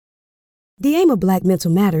The aim of Black Mental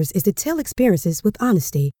Matters is to tell experiences with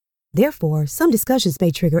honesty. Therefore, some discussions may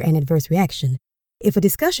trigger an adverse reaction. If a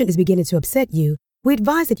discussion is beginning to upset you, we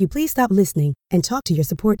advise that you please stop listening and talk to your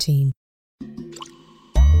support team.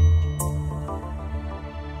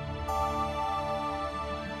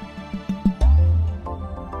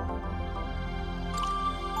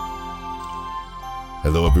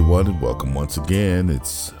 Hello, everyone, and welcome once again.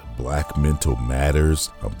 It's Black Mental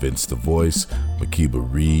Matters. I'm Vince the Voice.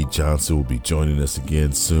 Makiba Reed Johnson will be joining us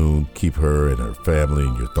again soon. Keep her and her family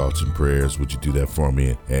in your thoughts and prayers. Would you do that for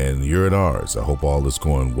me? And you're in ours. I hope all is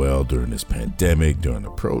going well during this pandemic, during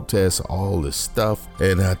the protests, all this stuff.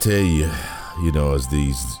 And I tell you, as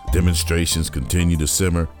these demonstrations continue to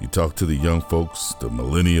simmer, you talk to the young folks, the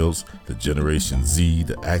millennials, the Generation Z,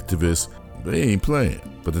 the activists, they ain't playing.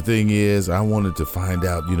 But the thing is, I wanted to find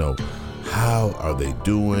out, how are they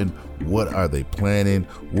doing? What are they planning?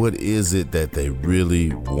 What is it that they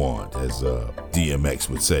really want? As DMX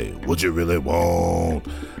would say, what you really want?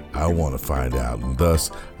 I want to find out. And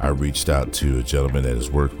thus, I reached out to a gentleman that has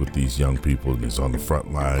worked with these young people and is on the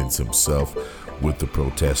front lines himself with the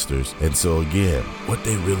protesters. And so again, what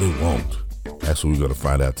they really want, that's what we're going to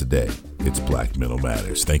find out today. It's Black Mental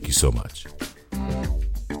Matters. Thank you so much.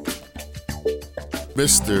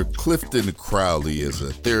 Mr. Clifton Crowley is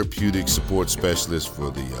a therapeutic support specialist for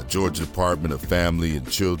the Georgia Department of Family and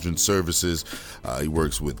Children's Services. He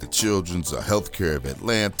works with the Children's Healthcare of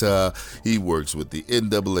Atlanta. He works with the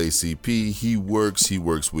NAACP. He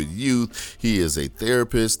works with youth. He is a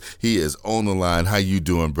therapist. He is on the line. How you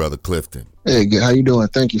doing, Brother Clifton? Hey, how you doing?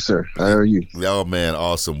 Thank you, sir. How are you? Oh, man,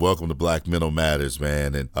 awesome. Welcome to Black Mental Matters,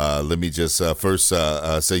 man. And let me just first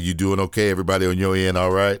say you doing okay? Everybody on your end,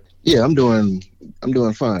 all right? Yeah, I'm doing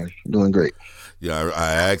fine. I'm doing great. Yeah,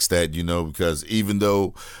 I asked that, because even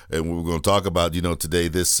though, and we're going to talk about, today,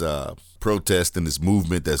 this protest and this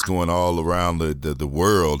movement that's going all around the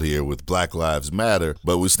world here with Black Lives Matter,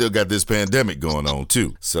 but we still got this pandemic going on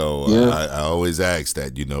too. So I always ask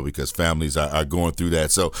that, because families are going through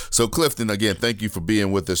that. So Clifton, again, thank you for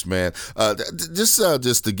being with us, man.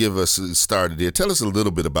 Just to give us started here, tell us a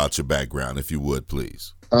little bit about your background, if you would,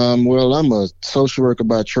 please. Well, I'm a social worker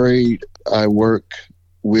by trade. I work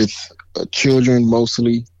with children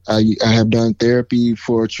mostly. I have done therapy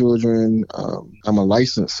for children. I'm a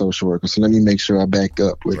licensed social worker, so let me make sure I back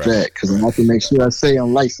up with that, because I have to make sure I say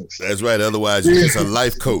I'm licensed. That's right. Otherwise, you're just a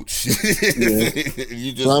life coach.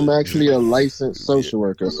 So I'm actually a licensed social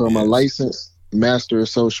worker. So I'm a licensed Master of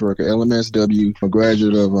Social Worker, LMSW. I'm a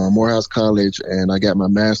graduate of Morehouse College, and I got my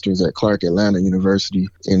master's at Clark Atlanta University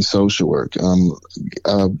in social work.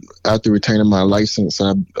 After retaining my license,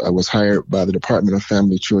 I was hired by the Department of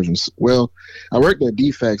Family and Children's. Well, I worked at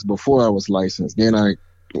DFACS before I was licensed. Then I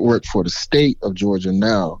worked for the state of Georgia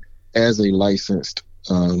now as a licensed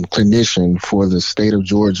clinician for the state of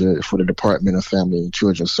Georgia for the Department of Family and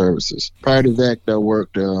Children's Services. Prior to that, I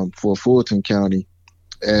worked for Fulton County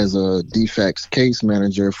as a DFACS case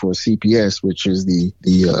manager for CPS, which is the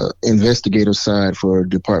investigative side for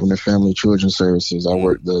Department of Family and Children's Services. I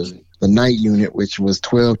worked the night unit, which was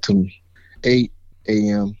 12 to 8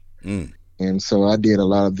 a.m. And so I did a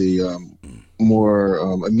lot of the more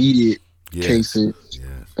immediate cases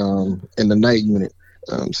in the night unit.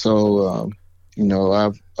 I've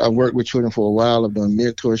worked with children for a while. I've done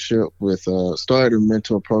mentorship with started a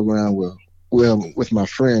mentor program with my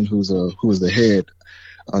friend who was the head.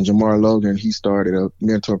 Jamar Logan, he started a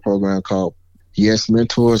mentor program called Yes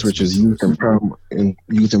Mentors, which is youth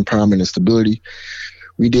empowerment and stability.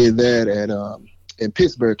 We did that at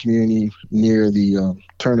Pittsburgh Community near the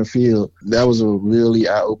Turner Field. That was a really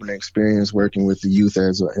eye-opening experience working with the youth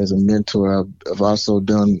as a mentor. I've also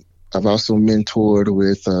mentored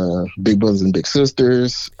with Big Brothers and Big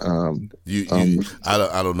Sisters. I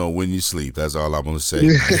don't know when you sleep. That's all I'm going to say.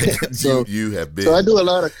 You have been. So I do a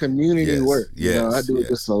lot of community work. I do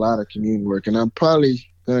just a lot of community work, and I'm probably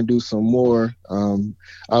going to do some more.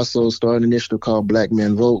 Also started an initiative called Black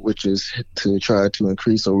Men Vote, which is to try to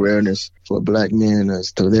increase awareness for Black men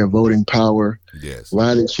as to their voting power,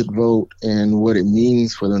 why they should vote, and what it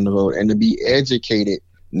means for them to vote, and to be educated.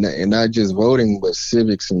 And not just voting, but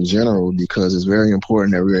civics in general, because it's very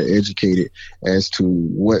important that we're educated as to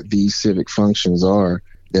what these civic functions are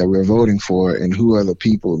that we're voting for, and who are the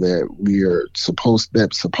people that we are supposed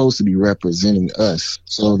to be representing us.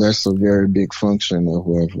 So that's a very big function of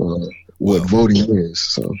what voting is.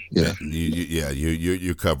 So yeah,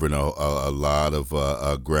 you're covering a lot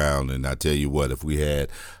of ground, and I tell you what, if we had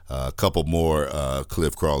a couple more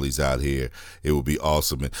Cliff Crawleys out here, it would be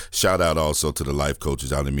awesome. And shout out also to the life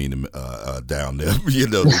coaches. I didn't mean to down them, they're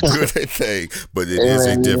doing their thing, but it is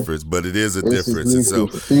a difference. But it is a difference,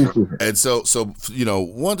 and so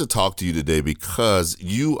wanted to talk to you today because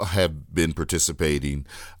you have been participating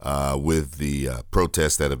with the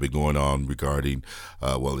protests that have been going on regarding.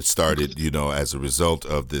 It started, as a result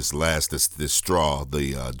of this straw,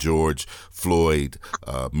 the George Floyd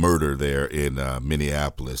murder there in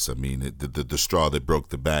Minneapolis. I mean, the straw that broke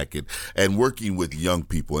the back, and working with young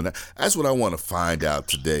people. And that's what I want to find out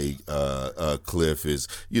today, Cliff, is,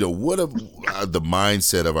 what are the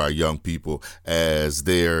mindset of our young people as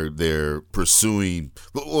they're pursuing.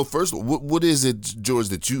 Well, first, what is it, George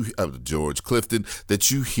Clifton, that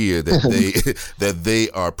you hear that they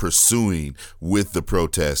are pursuing with the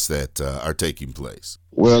protests that are taking place?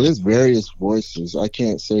 Well, there's various voices. I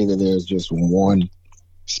can't say that there's just one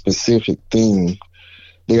specific thing.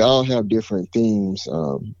 They all have different themes.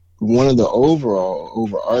 One of the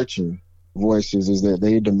overarching voices is that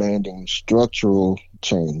they're demanding structural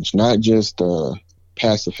change, not just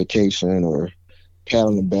pacification or pat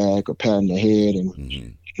on the back or pat on the head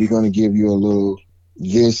and we're going to give you a little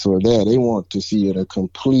this or that. They want to see a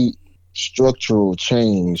complete structural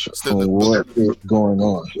change from what is going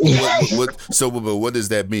on. But what does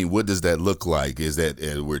that mean? What does that look like? Is that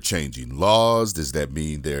we're changing laws? Does that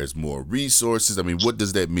mean there's more resources? I mean, what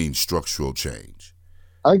does that mean, structural change?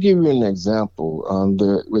 I'll give you an example.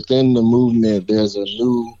 Within the movement, there's a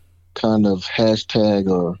new kind of hashtag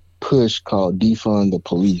or push called defund the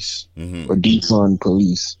police or defund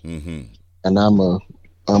police. And I'm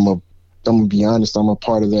gonna be honest, I'm a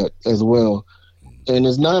part of that as well. And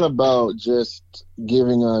it's not about just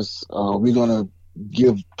giving us, we're going to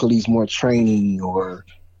give police more training or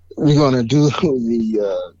we're going to do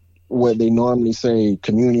what they normally say,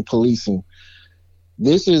 community policing.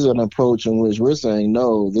 This is an approach in which we're saying,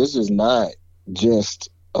 no, this is not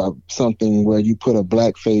just something where you put a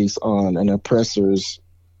black face on an oppressor's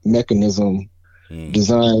mechanism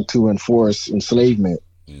designed to enforce enslavement.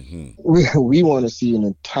 We want to see an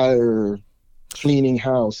entire cleaning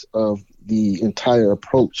house of the entire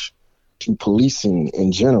approach to policing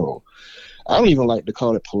in general. I don't even like to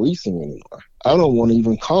call it policing anymore. I don't want to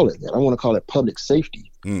even call it that. I want to call it public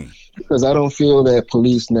safety because I don't feel that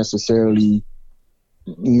police necessarily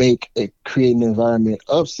create an environment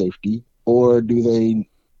of safety, or do they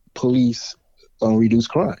police reduce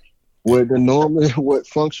crime? What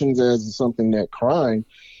functions as something that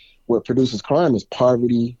what produces crime is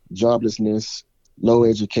poverty, joblessness, low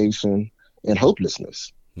education, and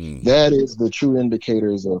hopelessness. That is the true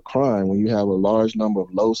indicators of crime. When you have a large number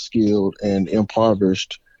of low-skilled and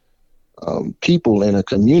impoverished people in a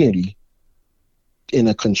community, in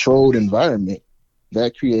a controlled environment,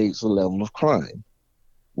 that creates a level of crime.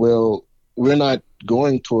 Well, we're not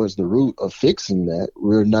going towards the root of fixing that.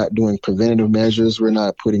 We're not doing preventative measures. We're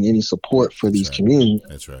not putting any support for these communities.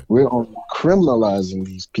 That's right. We're criminalizing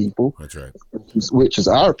these people, That's right. which is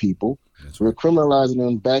our people. We're criminalizing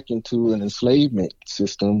them back into an enslavement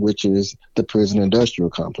system, which is the prison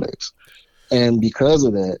industrial complex. And because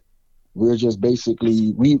of that, we're just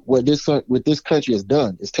basically, what this country has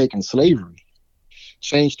done is taken slavery,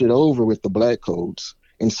 changed it over with the black codes,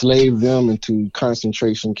 enslaved them into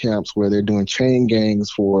concentration camps where they're doing chain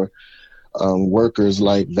gangs for workers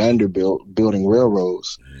like Vanderbilt building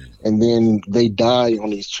railroads. And then they die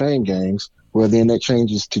on these chain gangs, where then that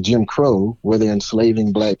changes to Jim Crow, where they're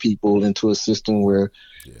enslaving black people into a system where,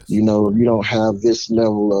 you don't have this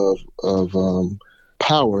level of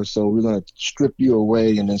power, so we're going to strip you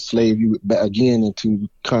away and enslave you back again into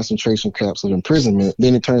concentration camps of imprisonment.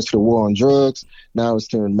 Then it turns to the war on drugs. Now it's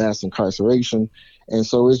to mass incarceration. And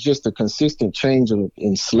so it's just a consistent change of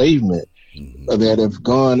enslavement that have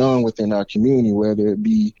gone on within our community, whether it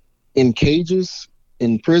be in cages,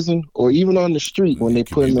 in prison, or even on the street when they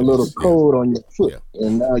put in a little code on your foot,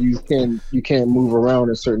 and now you can't move around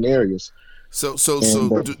in certain areas. So that's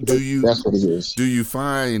what it is. Do you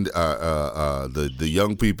find the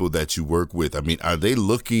young people that you work with, I mean, are they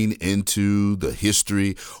looking into the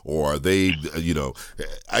history, or are they,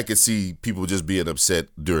 I could see people just being upset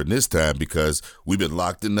during this time because we've been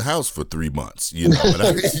locked in the house for 3 months, and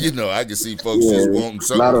I can see folks just wanting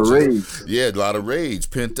something. A lot of rage. Yeah, a lot of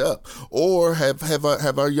rage pent up. Or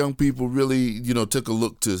have our young people really, took a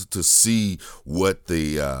look to see what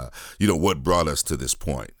what brought us to this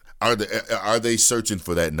point? Are they searching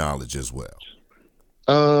for that knowledge as well?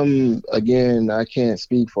 Again, I can't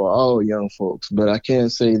speak for all young folks, but I can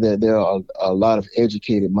say that there are a lot of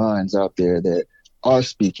educated minds out there that are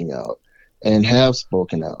speaking out and have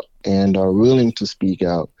spoken out and are willing to speak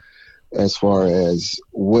out as far as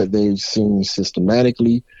what they've seen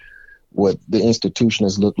systematically, what the institution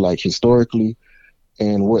has looked like historically,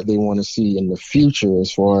 and what they want to see in the future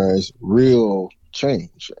as far as real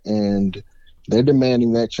change. And they're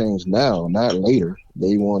demanding that change now, not later.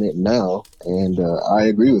 They want it now. And I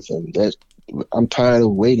agree with them. That I'm tired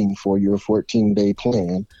of waiting for your 14-day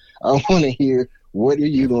plan. I want to hear, what are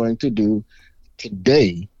you going to do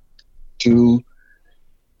today to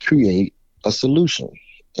create a solution?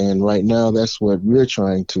 And right now, that's what we're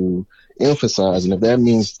trying to emphasize. And if that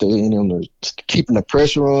means staying on keeping the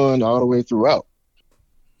pressure on all the way throughout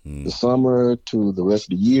the summer to the rest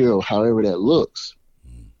of the year, or however that looks,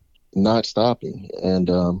 not stopping. And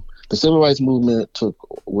the civil rights movement took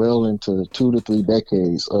well into 2 to 3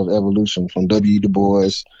 decades of evolution, from W. Du Bois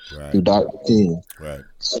to Dr. King. Right.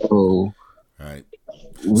 So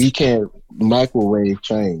we can't microwave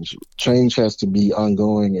change. Change has to be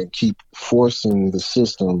ongoing and keep forcing the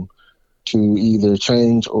system to either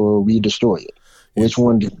change or we destroy it. Which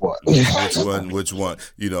one did what? Which one?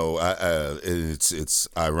 You know, it's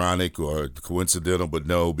ironic or coincidental, but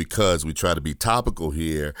no, because we try to be topical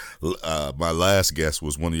here. My last guest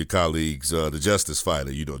was one of your colleagues, the Justice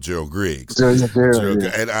Fighter, you know, Gerald Griggs. Gerald,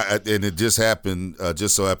 and it just happened,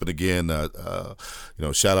 again. You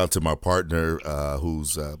know, shout out to my partner,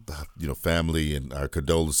 whose family, and our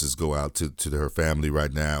condolences go out to her family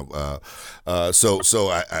right now.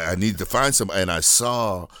 So I needed to find some, and I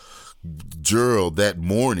saw Gerald that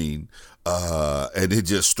morning, and it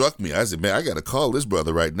just struck me. I said, man, I got to call this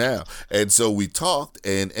brother right now. And so we talked,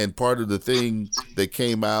 and part of the thing that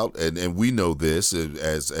came out, and we know this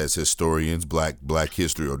as historians, black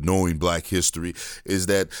history, or knowing black history, is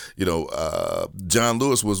that, you know, John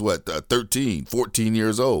Lewis was 13, 14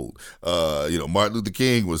 years old. You know, Martin Luther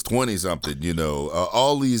King was 20 something, you know,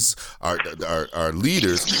 all these are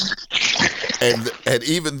leaders. And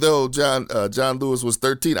even though John Lewis was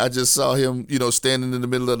 13, I just saw him, you know, standing in the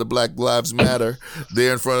middle of the Black Lives Matter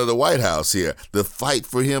there in front of the White House here. The fight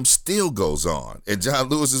for him still goes on. And John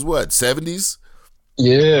Lewis is 70s?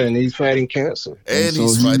 Yeah, and he's fighting cancer. And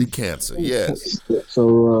he's fighting cancer, yes.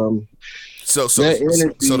 So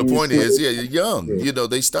the point is, yeah, you're young. Yeah. You know,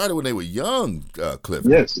 they started when they were young,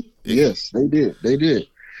 Clifford. Yes, they did.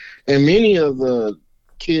 And many of the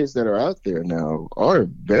kids that are out there now are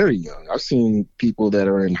very young. I've seen people that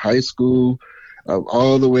are in high school,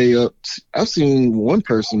 all the way up. I've seen one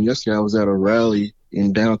person yesterday. I was at a rally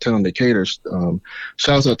in downtown Decatur.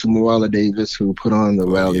 Shouts out to Moala Davis, who put on the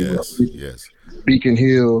rally. Yes. Beacon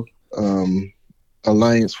Hill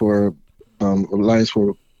Alliance for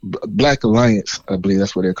Black Alliance, I believe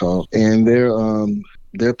that's what they're called. And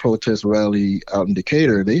their protest rally out in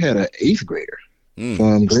Decatur, they had an 8th grader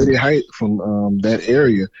from Grady Heights, from that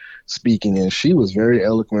area, speaking, and she was very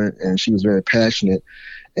eloquent and she was very passionate,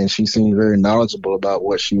 and she seemed very knowledgeable about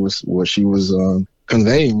what she was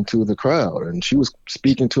conveying to the crowd. And she was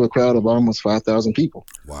speaking to a crowd of almost 5,000 people.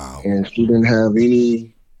 Wow! And she didn't have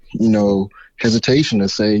any, hesitation to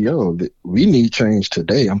say, we need change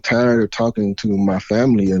today. I'm tired of talking to my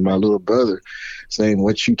family and my little brother saying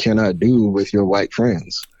what you cannot do with your white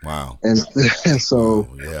friends. Wow! And so,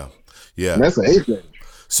 yeah, that's an 8th grade.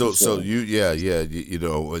 So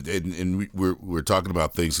and we're talking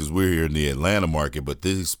about things because we're here in the Atlanta market, but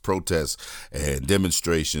these protests and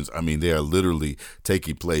demonstrations, I mean, they are literally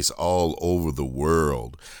taking place all over the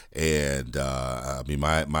world. And I mean,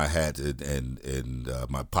 my hat and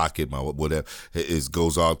my pocket, my whatever,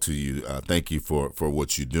 goes out to you. Thank you for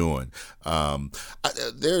what you're doing.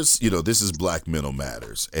 This is Black Mental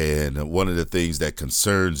Matters, and one of the things that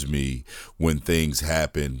concerns me when things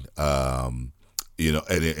happen, and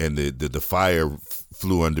the fire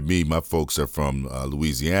flew under me. My folks are from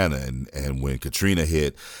Louisiana, and when Katrina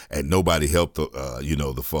hit and nobody helped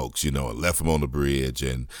the folks, left them on the bridge,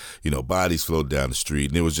 and bodies floated down the street,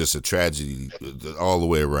 and it was just a tragedy all the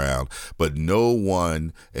way around. But no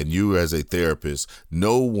one, and you as a therapist,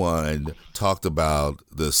 no one talked about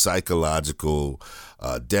the psychological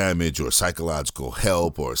damage or psychological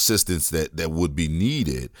help or assistance that would be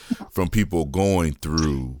needed from people going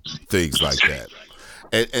through things like that.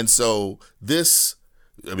 And so this,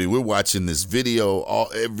 I mean, we're watching this video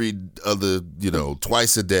every other,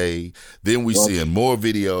 twice a day. Then we seeing more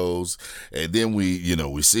videos, and then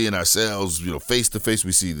we're seeing ourselves, face to face.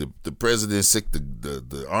 We see the president sick,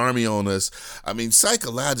 the army on us. I mean,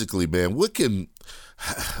 psychologically, man, what can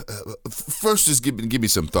first just give me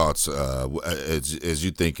some thoughts as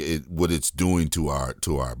you think what it's doing to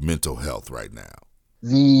our mental health right now.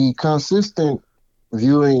 The consistent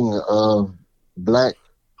viewing of Black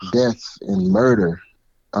death and murder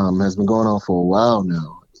has been going on for a while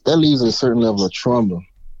now. That leaves a certain level of trauma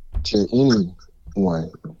to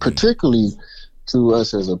anyone, particularly to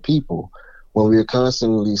us as a people, when we're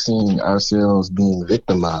constantly seeing ourselves being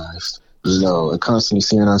victimized, and constantly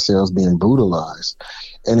seeing ourselves being brutalized.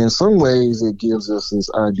 And in some ways, it gives us this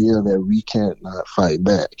idea that we can't not fight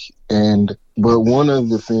back. But one of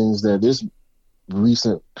the things that the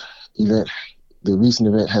recent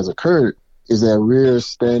event has occurred is that we're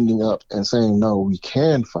standing up and saying, no, we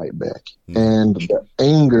can fight back. And the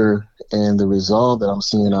anger and the resolve that I'm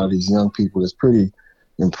seeing out of these young people is pretty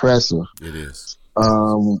impressive. It is.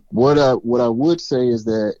 What I would say is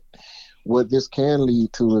that what this can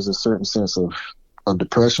lead to is a certain sense of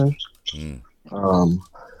depression,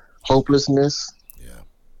 hopelessness,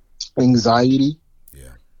 anxiety.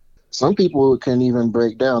 Some people can even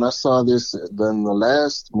break down. I saw this in the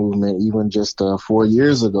last movement, even just 4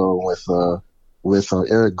 years ago with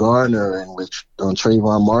Eric Garner and with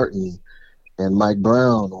Trayvon Martin and Mike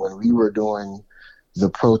Brown, when we were doing the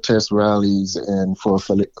protest rallies and for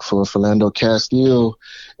Philando Castile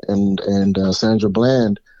and Sandra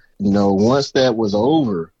Bland. Once that was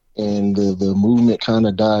over and the movement kind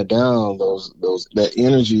of died down, that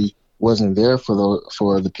energy wasn't there for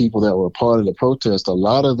the people that were part of the protest. A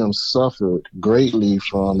lot of them suffered greatly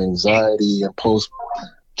from anxiety and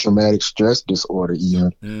post-traumatic stress disorder,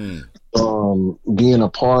 even. Being a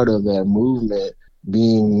part of that movement,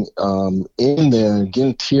 being in there,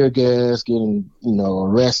 getting tear gas, getting,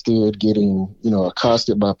 arrested, getting,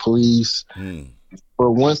 accosted by police.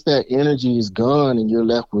 But once that energy is gone and you're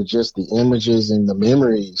left with just the images and the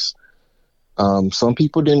memories, some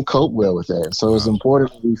people didn't cope well with that. So it's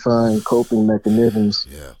important that we find coping mechanisms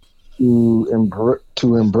to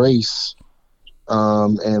embrace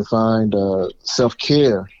and find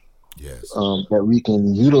self-care that we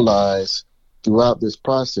can utilize throughout this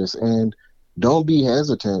process. And don't be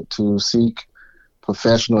hesitant to seek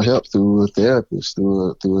professional help through a therapist,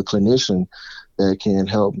 through a clinician that can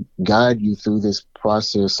help guide you through this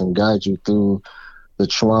process and guide you through the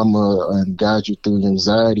trauma and guide you through the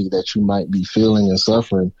anxiety that you might be feeling and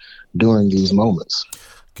suffering during these moments.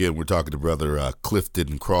 Again, we're talking to Brother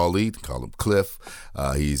Clifton Crawley, call him Cliff.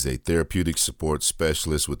 He's a therapeutic support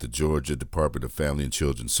specialist with the Georgia Department of Family and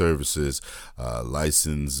Children's Services,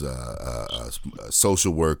 licensed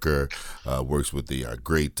social worker, works with the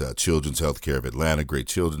great Children's Healthcare of Atlanta, Great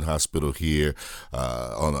Children's Hospital here,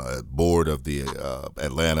 on a board of the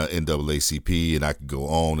Atlanta NAACP, and I could go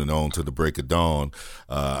on and on to the break of dawn.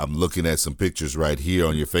 I'm looking at some pictures right here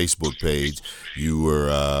on your Facebook page. You were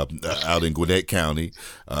out in Gwinnett County.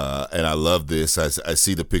 And I love this. I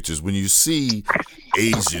see the pictures. When you see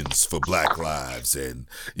Asians for Black Lives and,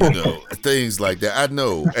 things like that, I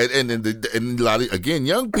know. And a lot of, again,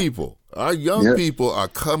 young people, our young people are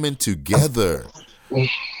coming together.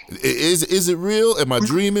 Is it real? Am I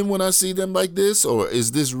dreaming when I see them like this, or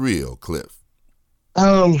is this real, Cliff?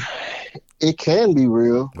 It can be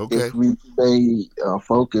real if we stay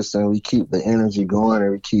focused and we keep the energy going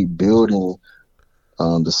and we keep building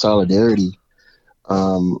the solidarity.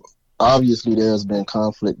 Obviously, there's been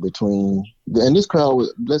conflict between, and this crowd,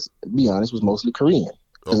 let's be honest, was mostly Korean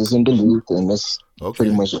because it's in Duluth, and that's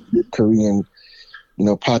pretty much a Korean,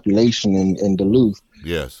 population in Duluth.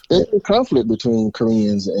 Yes, there's been conflict between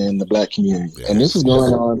Koreans and the Black community, and this is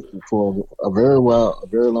going on for a very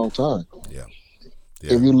long time. Yeah.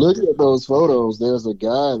 If you look at those photos, there's a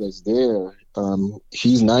guy that's there.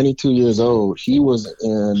 He's 92 years old. He was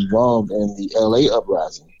involved in the LA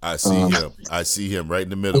uprising. I see him. I see him right in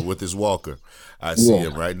the middle with his walker. I see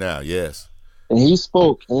him right now. Yes. And he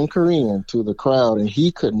spoke in Korean to the crowd, and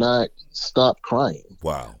he could not stop crying.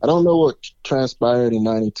 Wow. I don't know what transpired in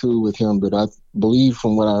 92 with him, but I believe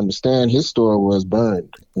from what I understand, his store was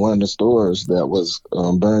burned. One of the stores that was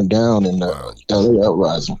burned down in the LA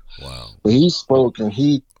uprising. Wow. But he spoke, and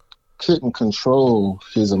he couldn't control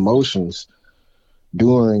his emotions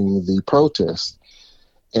during the protest.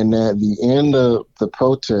 And at the end of the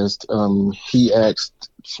protest, he asked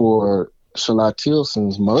for Shalai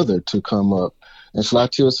Tilson's mother to come up. And Shalai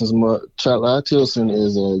Tilson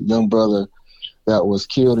is a young brother that was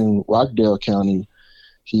killed in Rockdale County.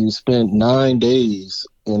 He spent 9 days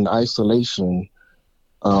in isolation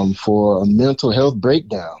for a mental health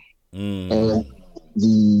breakdown. And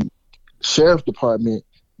the sheriff department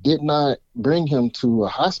did not bring him to a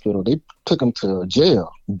hospital. They took him to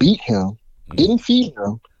jail, beat him, didn't feed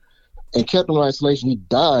him, and kept him in isolation. He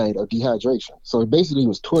died of dehydration. So basically he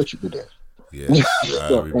was tortured to death. Yes,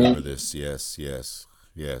 I remember this. Yes.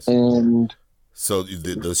 And so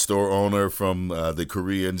the store owner from the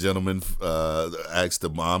Korean gentleman asked the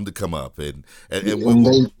mom to come up, and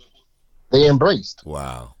they embraced.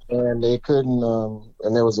 Wow. And they couldn't,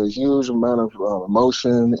 and there was a huge amount of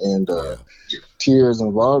emotion and tears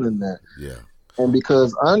involved in that. Yeah. And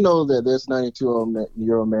because I know that this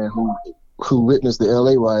 92-year-old man who witnessed the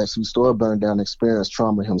LA riots, whose store burned down, experienced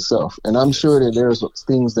trauma himself. And I'm sure that there's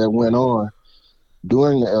things that went on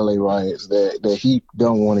during the LA riots that he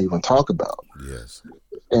don't want to even talk about. Yes.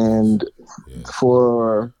 And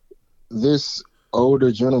for this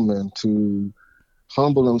older gentleman to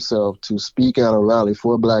humble himself to speak at a rally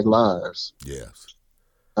for Black Lives,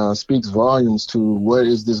 speaks volumes to what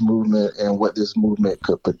is this movement and what this movement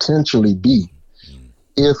could potentially be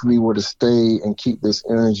if we were to stay and keep this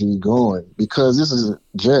energy going. Because this is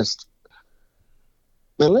just...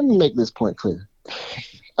 Now, let me make this point clear.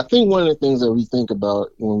 I think one of the things that we think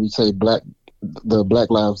about when we say the Black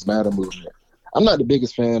Lives Matter movement, I'm not the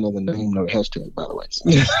biggest fan of the name or the hashtag, by the way.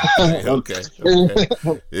 Okay.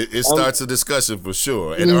 It starts a discussion for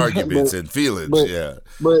sure, and arguments and feelings.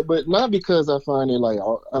 But not because I find it like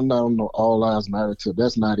I'm not on all lives matter too.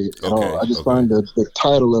 That's not it at all. I just find the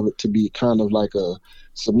title of it to be kind of like a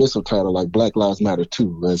submissive title, like Black Lives Matter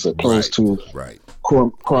too, as opposed to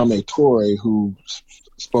Kwame Ture, who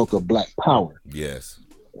spoke of Black Power. Yes.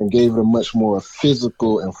 And gave it a much more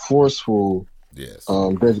physical and forceful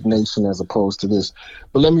designation as opposed to this.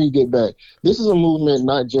 But let me get back. This is a movement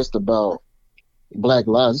not just about Black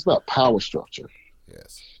lives, it's about power structure.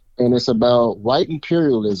 Yes. And it's about white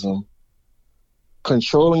imperialism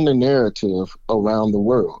controlling the narrative around the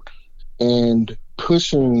world and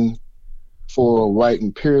pushing for white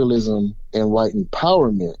imperialism and white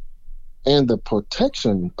empowerment and the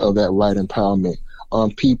protection of that white empowerment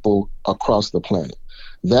on people across the planet.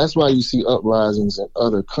 That's why you see uprisings in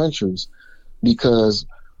other countries, because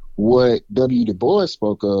what W. Du Bois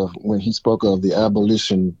spoke of when he spoke of the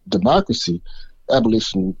abolitionist democracy,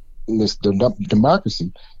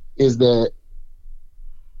 is that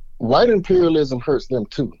white imperialism hurts them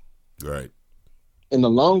too. Right. In the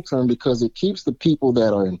long term, because it keeps the people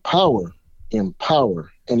that are in power,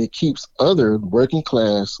 and it keeps other working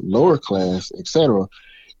class, lower class, etc.,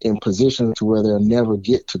 in positions to where they'll never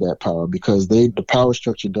get to that power, because the power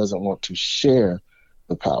structure doesn't want to share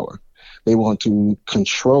the power. They want to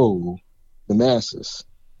control the masses.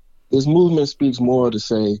 This movement speaks more to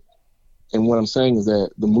say, and what I'm saying is that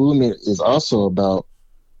the movement is also about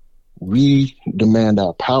we demand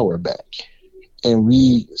our power back, and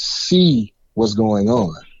we see what's going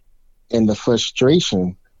on, and the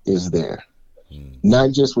frustration is there.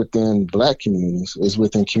 Not just within Black communities, it's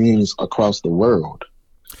within communities across the world.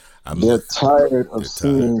 They're tired of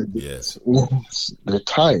seeing this. They're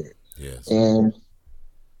tired. Yes. And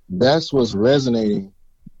that's what's resonating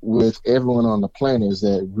with everyone on the planet, is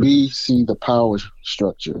that we see the power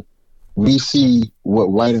structure. We see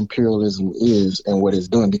what white imperialism is and what it's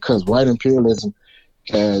doing, because white imperialism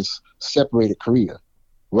has separated Korea.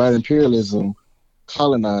 White imperialism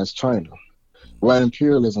colonized China. White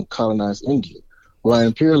imperialism colonized India. White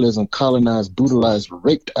imperialism colonized, brutalized,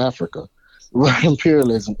 raped Africa. White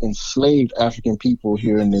imperialism enslaved African people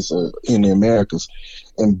here in the Americas,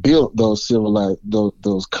 and built those civilized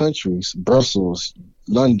those countries, Brussels,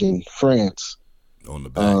 London, France, on the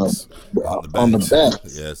backs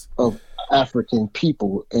yes, of African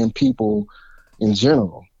people and people in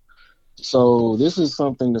general. So this is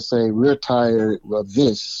something to say we're tired of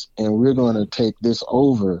this, and we're going to take this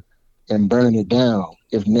over and burn it down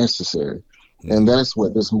if necessary. And that's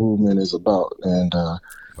what this movement is about. And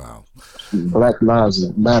wow. Black Lives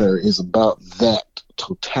Matter is about that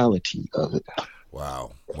totality of it.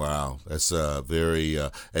 Wow. That's very,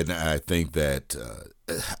 and I think that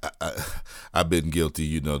I've been guilty,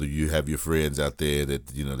 you have your friends out there that,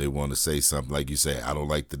 they want to say something like you say, I don't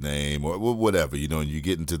like the name or whatever, and you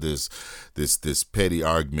get into this petty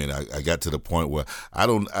argument. I got to the point where I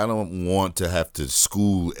don't want to have to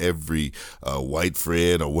school every white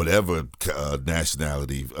friend or whatever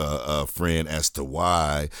nationality friend as to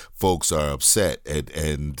why folks are upset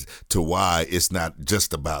and to why it's not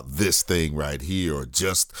just about this thing right here or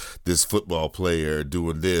just this football player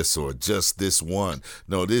doing this or just this one.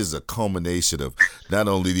 No, this is a culmination of not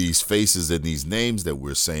only these faces and these names that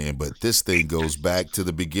we're saying, but this thing goes back to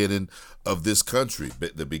the beginning of this country,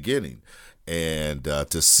 the beginning. And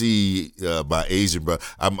to see my Asian brother,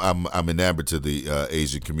 I'm enamored to the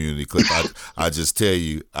Asian community. Cliff, I just tell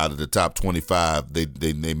you, out of the top 25,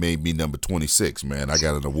 they made me number 26. Man, I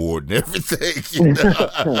got an award and everything. You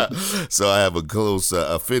know? So I have a close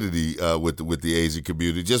affinity with the Asian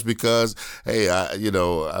community, just because, hey, I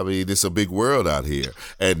mean, it's a big world out here,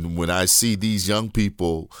 and when I see these young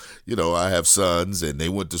people, you know, I have sons and they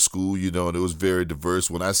went to school, you know, and it was very diverse.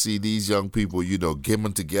 When I see these young people, you know,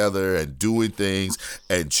 getting together and doing things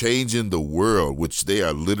and changing the world, which they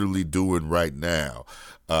are literally doing right now.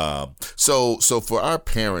 So for our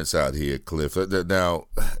parents out here, Cliff, now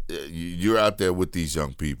you're out there with these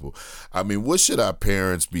young people. I mean, what should our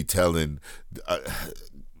parents be telling?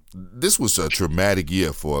 This was a traumatic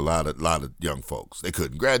year for a lot of young folks. They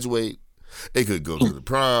couldn't graduate. They couldn't go to the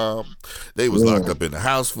prom. They was locked up in the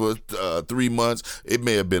house for 3 months. It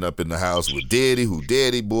may have been up in the house with daddy, who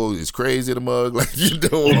daddy boy is crazy in the mug, like, you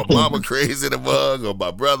know, or mama crazy in the mug, or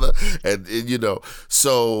my brother, and you know.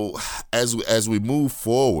 So as we move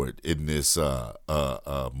forward in this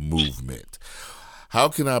movement, how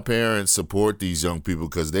can our parents support these young people?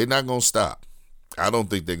 Because they're not gonna stop. I don't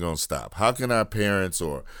think they're gonna stop. How can our parents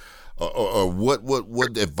or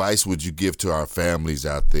what advice would you give to our families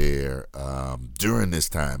out there during this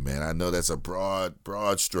time, man? I know that's a broad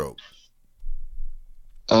stroke.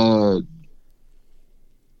 I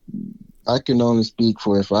can only speak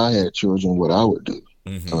for if I had children, what I would do.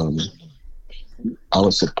 Mm-hmm. I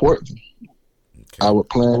would support them. Okay. I would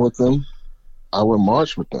plan with them. I would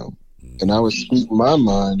march with them. Mm-hmm. And I would speak my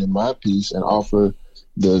mind and my piece and offer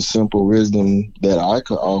the simple wisdom that I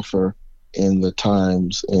could offer in these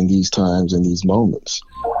times and these moments.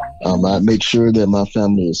 I make sure that my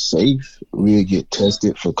family is safe. We get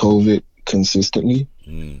tested for COVID consistently.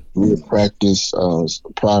 We practice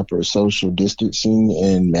proper social distancing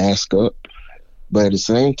and mask up. But at the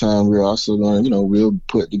same time, we're also going to, we'll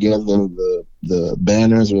put together the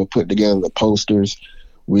banners, we'll put together the posters,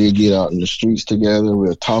 we'll get out in the streets together,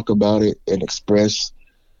 we'll talk about it and express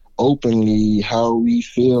openly how we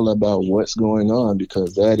feel about what's going on,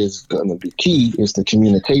 because that is going to be key, is the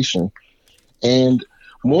communication. And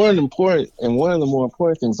one of the more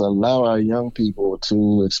important things, allow our young people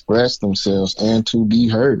to express themselves and to be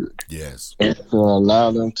heard. Yes. And to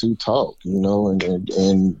allow them to talk,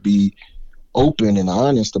 and be open and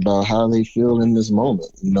honest about how they feel in this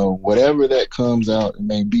moment. Whatever that comes out, it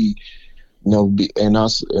may be, and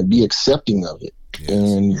also be accepting of it. Yes.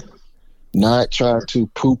 And not try to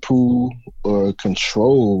poo-poo or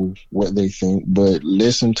control what they think, but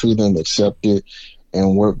listen to them, accept it,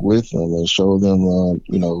 and work with them and show them,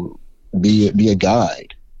 be a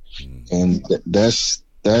guide. And that's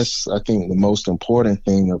I think the most important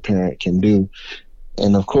thing a parent can do.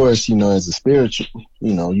 And of course, as a spiritual,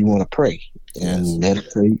 you want to pray and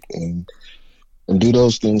meditate and do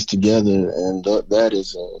those things together. And that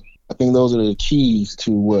is, I think those are the keys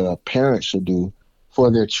to what a parent should do for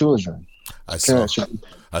their children. I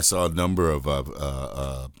saw a number of,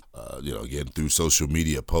 again, through social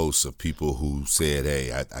media posts of people who said,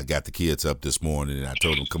 hey, I got the kids up this morning and I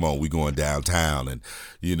told them, come on, we going downtown. And,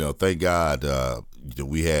 thank God,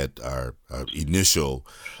 we had our initial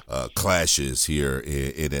clashes here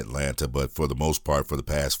in Atlanta, but for the most part, for the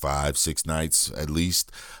past 5-6 nights at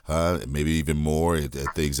least, maybe even more,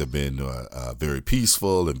 things have been very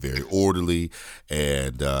peaceful and very orderly.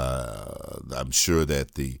 And I'm sure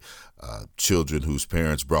that the children whose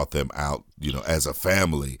parents brought them out, as a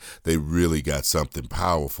family, they really got something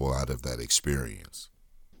powerful out of that experience.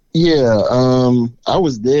 Yeah, I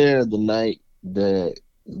was there the night that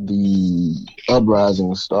the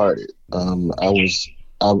uprising started. I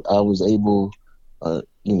was able,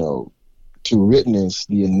 to witness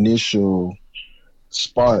the initial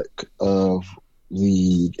spark of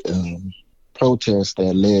the protest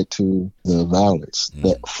that led to the violence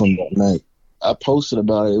that from that night. I posted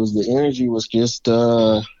about it. The energy was just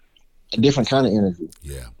a different kind of energy.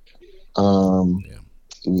 Yeah.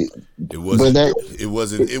 It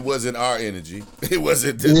wasn't our energy. It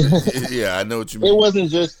wasn't. Yeah, I know what you mean. It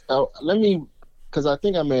wasn't just. Because I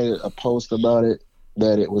think I made a post about it,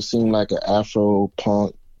 that it would seem like an Afro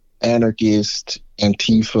punk, anarchist,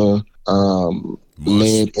 Antifa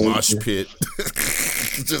mosh pit.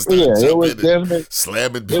 Just it was definitely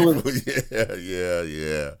slamming people.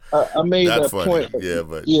 Yeah. I made Not that funny. point.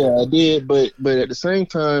 Yeah, I did. But at the same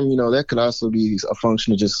time, that could also be a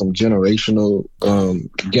function of just some generational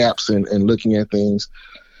gaps in looking at things.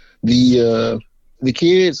 The the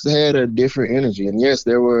kids had a different energy. And yes,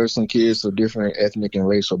 there were some kids of different ethnic and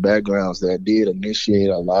racial backgrounds that did initiate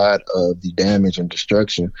a lot of the damage and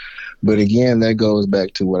destruction. But again, that goes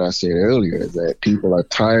back to what I said earlier, that people are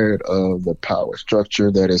tired of the power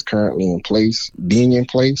structure that is currently in place, being in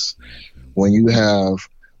place. When you have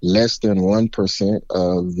less than 1%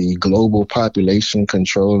 of the global population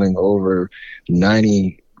controlling over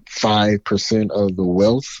 95% of the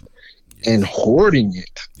wealth, and hoarding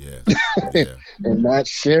it, and not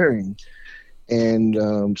sharing. And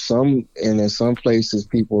in some places,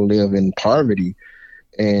 people live in poverty,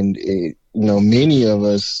 and many of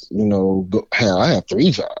us, I have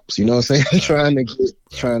 3 jobs. You know what I'm saying?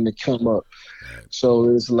 trying to come up. Right. So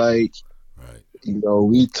it's like,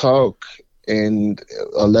 we talk, and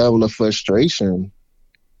a level of frustration.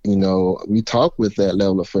 We talk with that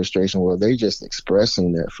level of frustration where they just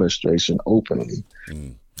expressing that frustration openly.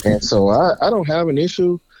 Mm. And so I don't have an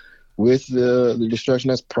issue with the destruction.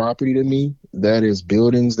 That's property to me. That is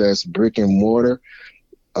buildings. That's brick and mortar.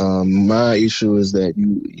 My issue is that,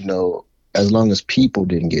 as long as people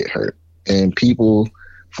didn't get hurt, and people,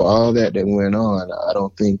 for all that went on, I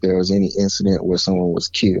don't think there was any incident where someone was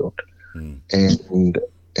killed. And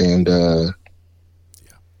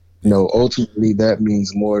ultimately that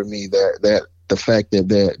means more to me, that the fact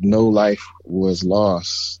that no life was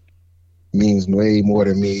lost means way more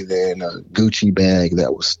to me than a Gucci bag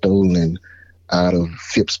that was stolen out of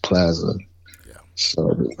Phipps Plaza. Yeah.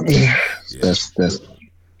 So that's.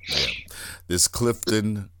 This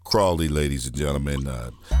Clifton Crawley, ladies and gentlemen,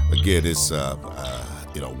 again, it's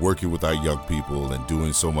working with our young people and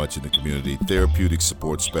doing so much in the community. Therapeutic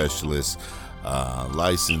support specialist,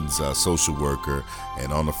 licensed social worker,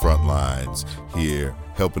 and on the front lines here,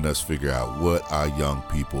 helping us figure out what our young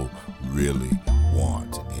people really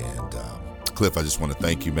want. And Cliff, I just want to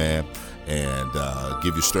thank you, man, and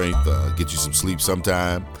give you strength, get you some sleep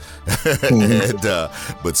sometime,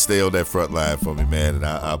 but stay on that front line for me, man, and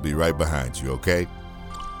I'll be right behind you, okay?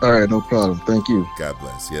 All right, no problem. Thank you. God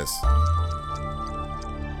bless. Yes.